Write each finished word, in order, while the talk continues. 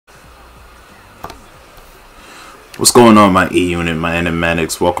What's going on, my E-Unit, my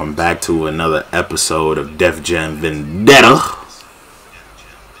animatics? Welcome back to another episode of Def Jam Vendetta.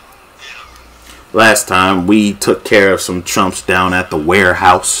 Last time, we took care of some chumps down at the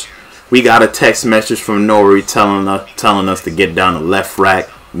warehouse. We got a text message from N.O.R.E telling us to get down the left rack,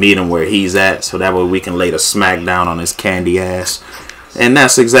 meet him where he's at, so that way we can lay the smack down on his candy ass. And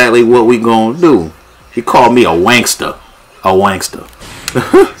that's exactly what we gonna do. He called me a wankster. A wankster.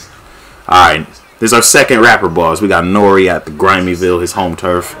 Alright. This is our second rapper boss. We got N.O.R.E at the Grimeyville, his home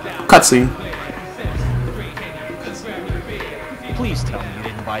turf. Cutscene. Please tell me you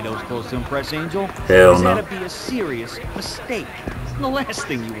didn't buy those clothes to impress Angel. Hell no. This had to be a serious mistake. The last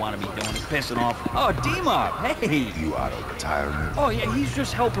thing you want to be doing is pissing off. Oh, D-Mob, hey! You out of retirement? Oh, yeah, he's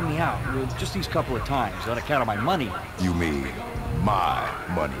just helping me out. Just these couple of times on account of my money. You mean my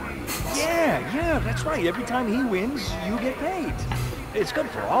money? Yeah, that's right. Every time he wins, you get paid. It's good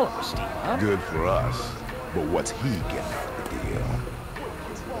for all of us, D-Mob. Good for us. But what's he getting out of the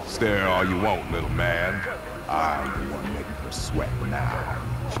deal? Stare all you want, little man. I'm the one making her sweat now.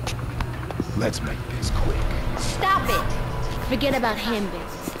 Let's make this quick. Stop it! Forget about him,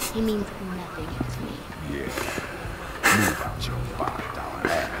 business. He means nothing to me. Yeah. Move out your $5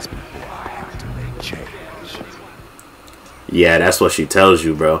 ass before I have to make change. Yeah, that's what she tells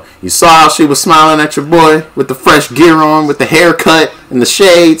you, bro. You saw how she was smiling at your boy with the fresh gear on, with the haircut and the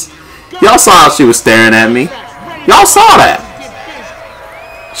shades. Y'all saw how she was staring at me. Y'all saw that.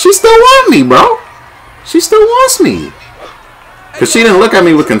 She still wants me, bro. She still wants me. Because she didn't look at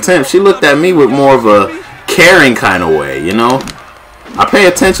me with contempt. She looked at me with more of a caring kind of way, you know? I pay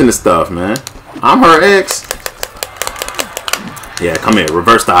attention to stuff, man. I'm her ex. Yeah, come here.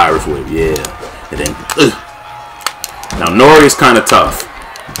 Reverse the Irish whip. Yeah. And then... Now, N.O.R.E is kind of tough.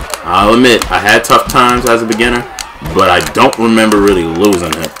 I'll admit, I had tough times as a beginner, but I don't remember really losing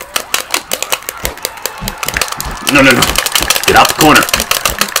him. No. Get out the corner.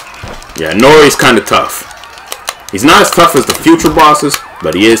 Yeah, N.O.R.E is kind of tough. He's not as tough as the future bosses,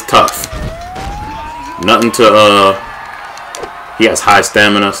 but he is tough. Nothing to, he has high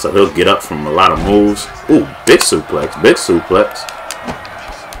stamina, so he'll get up from a lot of moves. Ooh, big suplex, big suplex.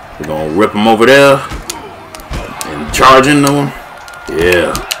 We're gonna rip him over there. And charge into him.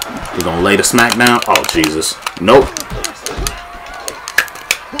 Yeah. We're gonna lay the smack down. Oh, Jesus. Nope.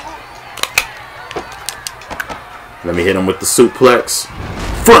 Let me hit him with the suplex.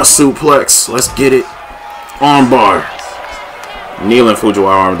 Front suplex. Let's get it. Armbar. Kneeling Fujiwara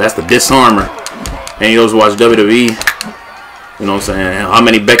arm. That's the disarmer. And those who watch WWE. You know what I'm saying? How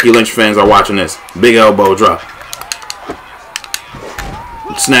many Becky Lynch fans are watching this? Big elbow drop.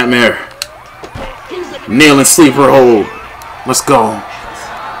 Snapmare. Kneeling sleeper hold. Let's go.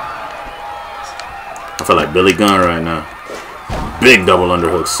 I feel like Billy Gunn right now. Big double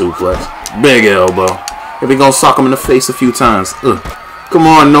underhook suplex. Big elbow. And we gonna sock him in the face a few times. Ugh. Come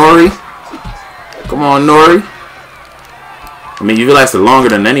on, N.O.R.E. Come on, N.O.R.E. I mean, you lasted longer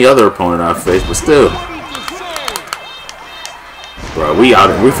than any other opponent I've faced, but still. Bro, we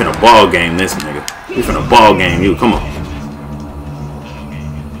finna ball game this nigga. We finna ball game you. Come on.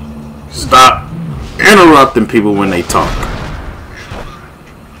 Stop interrupting people when they talk.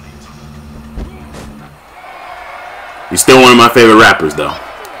 You're still one of my favorite rappers, though.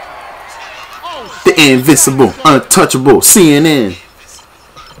 The invincible, untouchable, CNN.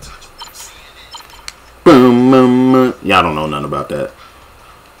 Boom, boom, boom. Y'all don't know nothing about that.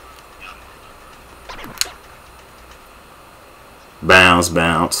 Bounce,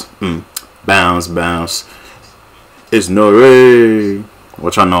 bounce. Bounce, bounce. It's N.O.R.E.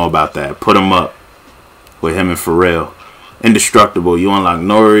 What y'all know about that? Put him up. With him and Pharrell. Indestructible. You unlock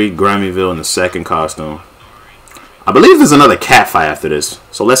N.O.R.E, Grimeyville in the second costume. I believe there's another Catfight after this.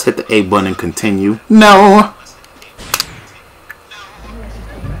 So let's hit the A button and continue. No!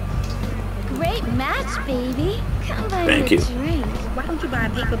 Great match, baby. Come buy Thank me you. a drink. Why don't you buy a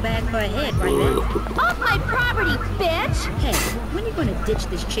paper bag for a head right now? Off my property, bitch! Hey, when are you gonna ditch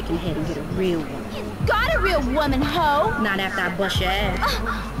this chicken head and get a real one? You got a real woman, ho! Not after I bust your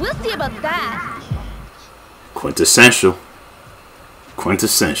ass. We'll see about that. Quintessential.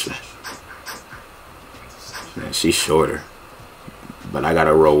 Quintessential. Man, she's shorter. But I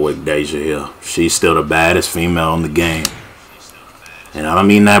gotta roll with Deja here. She's still the baddest female in the game. And I don't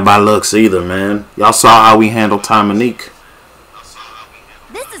mean that by looks either, man. Y'all saw how we handled Dominique.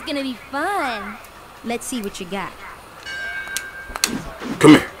 This is gonna be fun. Let's see what you got.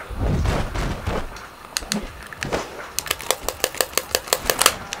 Come here.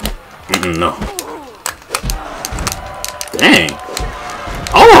 No. Dang.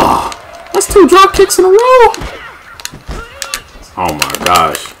 Oh! That's 2 drop kicks in a row. Oh my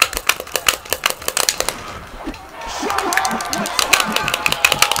gosh.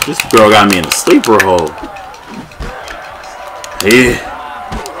 This girl got me in a sleeper hole. Yeah.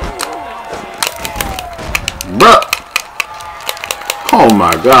 Bruh. Oh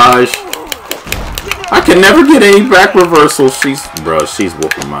my gosh. I can never get any back reversals. She's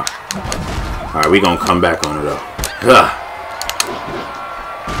whooping my. Alright, we gonna come back on her though.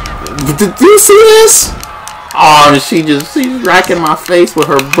 Did you see this? Oh, she's racking my face with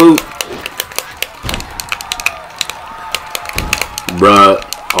her boot. Bruh.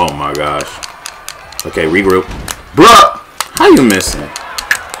 Oh my gosh. Okay, regroup. Bruh! How you missing?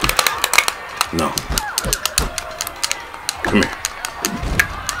 No. Come here.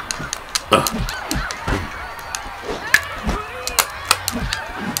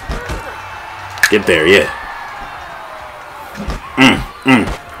 Get there, yeah.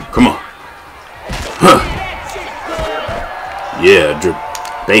 Come on. Huh. Yeah,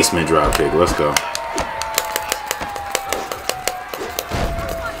 basement drop kick. Let's go.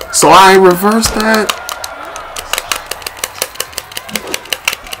 So I reversed that.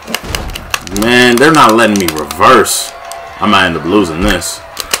 Man, they're not letting me reverse. I might end up losing this.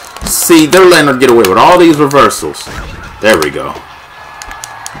 See, they're letting her get away with all these reversals. There we go.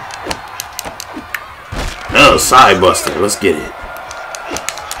 Oh, side buster. Let's get it.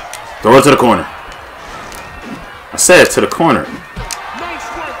 Throw it to the corner. I said to the corner.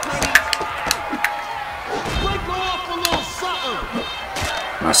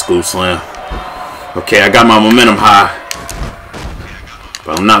 Nice scoop slam. Okay, I got my momentum high.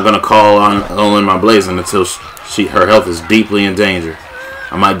 But I'm not going to call on my blazing until her health is deeply in danger.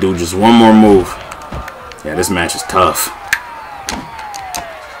 I might do just one more move. Yeah, this match is tough.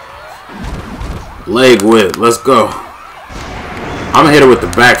 Leg whip. Let's go. I'm going to hit her with the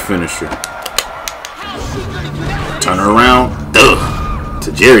back finisher. Turn her around. Ugh.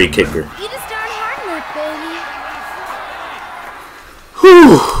 To Jerry kicker.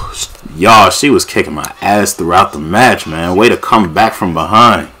 Whew. Y'all, she was kicking my ass throughout the match, man. Way to come back from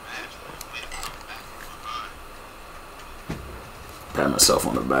behind. Pat myself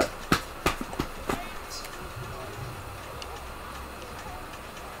on the back.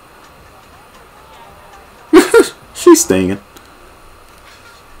 She's stinging.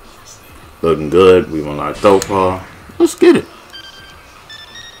 Looking good. We want our dope ball. Let's get it.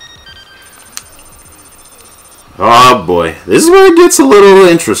 Oh boy, this is where it gets a little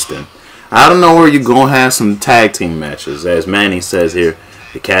interesting. I don't know where you're going to have some tag team matches. As Manny says here,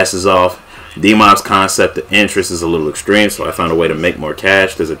 the cash is off. D-Mob's concept of interest is a little extreme, so I found a way to make more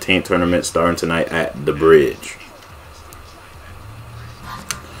cash. There's a team tournament starting tonight at the Bridge.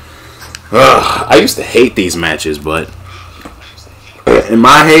 I used to hate these matches, but in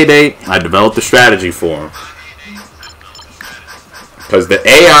my heyday, I developed a strategy for them. Because the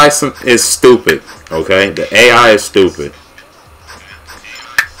AI is stupid, okay? The AI is stupid.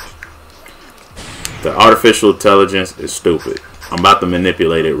 The artificial intelligence is stupid. I'm about to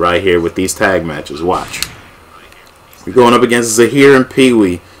manipulate it right here with these tag matches. Watch. You're going up against Zahir and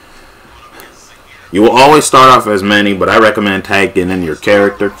Pee-wee. You will always start off as Manny, but I recommend tag getting in your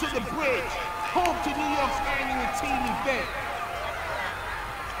character.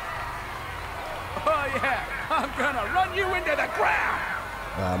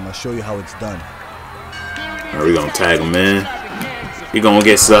 I'm gonna show you how it's done. Are we gonna tag him in? He gonna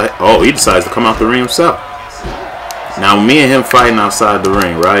get oh, he decides to come out the ring himself. Now me and him fighting outside the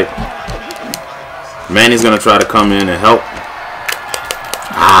ring, right? Manny's gonna try to come in and help.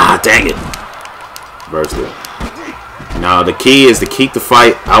 Ah, dang it! Burst it. Now the key is to keep the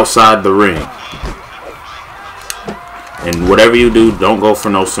fight outside the ring. And whatever you do, don't go for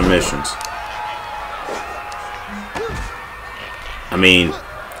no submissions. I mean,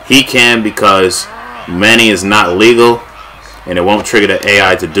 he can because Manny is not legal and it won't trigger the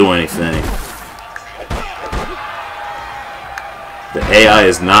AI to do anything. The AI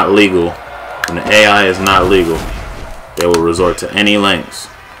is not legal. When the AI is not legal, they will resort to any lengths.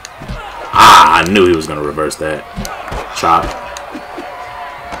 Ah, I knew he was going to reverse that. Chop.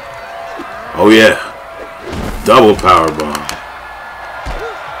 Oh yeah. Double power bomb.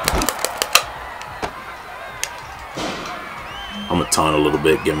 I'm going to taunt a little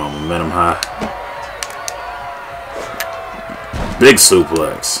bit, get my momentum high. Big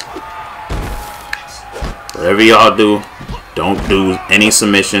suplex. Whatever y'all do, don't do any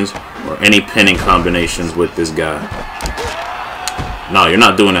submissions or any pinning combinations with this guy. No, you're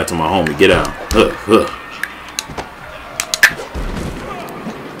not doing that to my homie. Get out.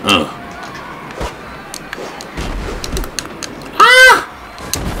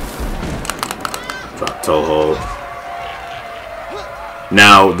 Drop toe hold.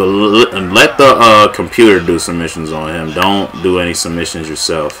 Now, let the computer do submissions on him. Don't do any submissions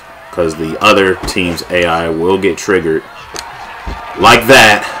yourself, because the other team's AI will get triggered. Like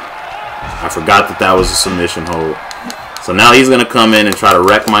that. I forgot that that was a submission hold. So now he's going to come in and try to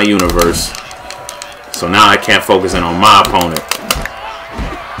wreck my universe. So now I can't focus in on my opponent.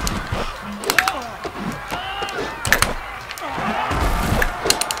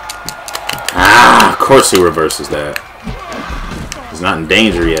 Ah, of course he reverses that. He's not in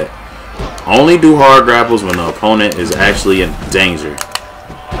danger yet. Only do hard grapples when the opponent is actually in danger.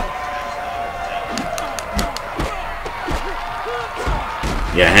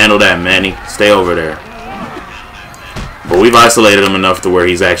 Yeah, handle that, Manny. Stay over there. But we've isolated him enough to where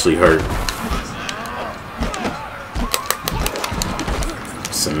he's actually hurt.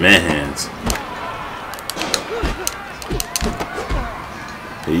 Cement hands.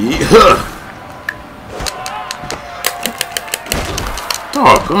 Yeah.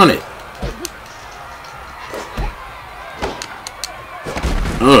 Doggone it.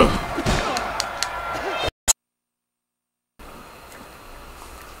 Ugh.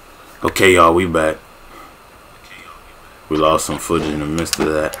 Okay, y'all, we back. We lost some footage in the midst of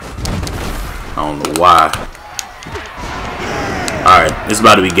that. I don't know why. Alright, it's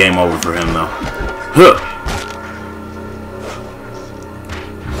about to be game over for him, though. Huh.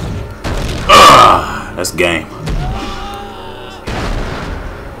 That's game.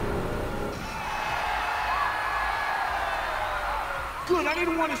 Good, I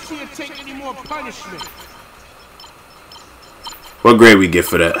didn't want to see her take any more punishment. What grade we get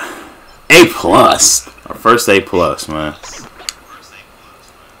for that? A+. Our first A+, man.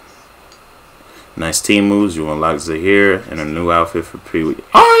 Nice team moves. You unlock Zahir and a new outfit for pre-week.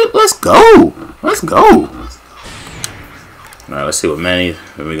 Alright, let's go. Let's go. Alright, let's see what Manny.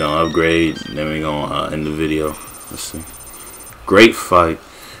 Then we're going to upgrade. Then we're going to end the video. Let's see. Great fight.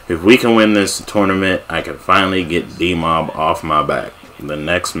 If we can win this tournament, I can finally get D-Mob off my back. The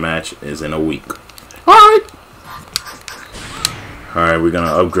next match is in a week. Alright. Alright, we're going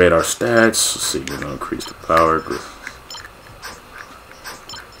to upgrade our stats. Let's see, we're going to increase the power.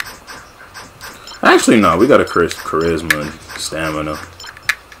 Actually, no, we got to increase charisma and stamina.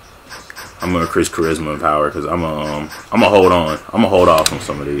 I'm going to increase charisma and power because I'm going to hold on. I'm going to hold off on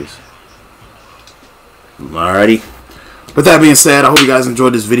some of these. Alrighty. With that being said, I hope you guys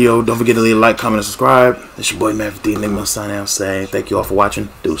enjoyed this video. Don't forget to leave a like, comment, and subscribe. It's your boy, Matt, the Enigma, signing out saying thank you all for watching.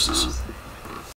 Deuces.